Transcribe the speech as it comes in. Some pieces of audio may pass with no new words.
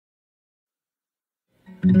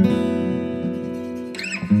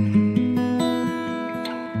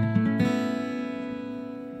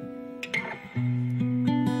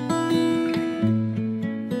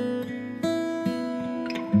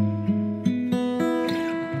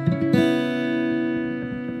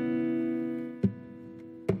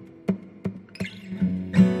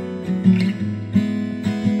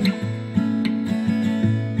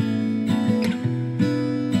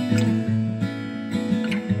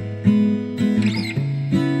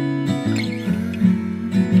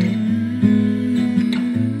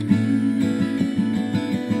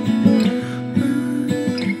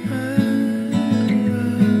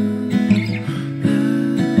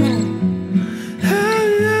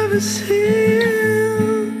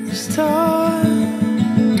Seen the star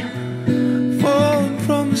falling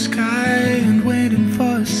from the sky and waiting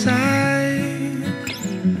for a sign.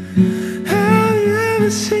 Have you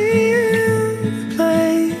ever seen a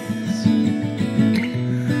place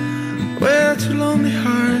where two lonely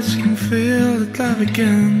hearts can feel that love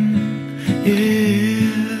again?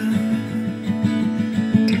 Yeah,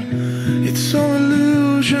 it's all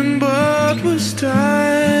illusion, but with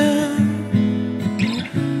time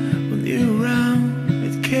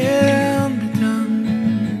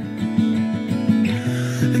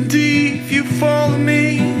follow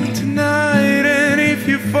me tonight, and if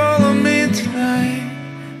you follow me tonight,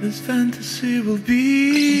 this fantasy will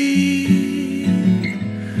be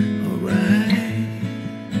alright.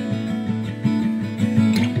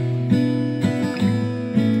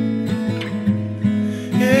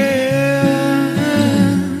 Yeah,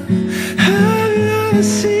 have you ever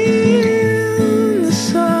seen the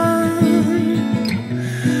sun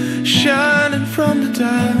shining from the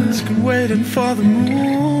dusk and waiting for the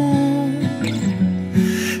moon?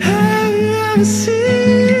 Seen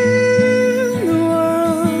the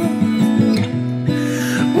world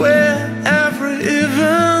where every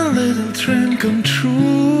even little dream come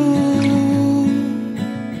true.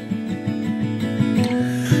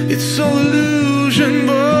 It's all illusion,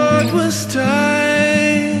 but with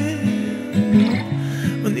time,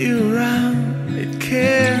 when you're around, it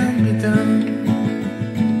can be done.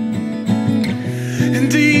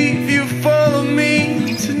 And if you follow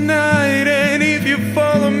me tonight, and if you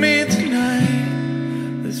follow me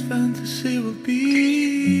tonight, this fantasy will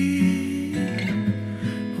be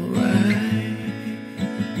alright.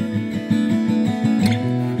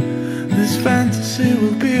 This fantasy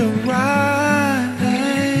will be alright.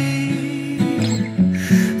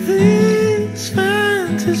 This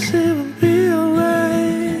fantasy will be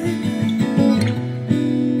alright.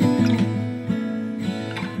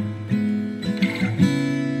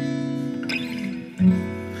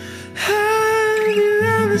 Have you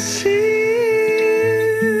ever seen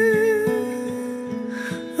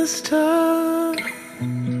a star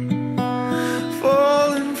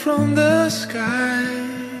falling from the sky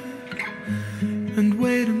and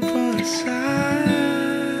waiting for a sign?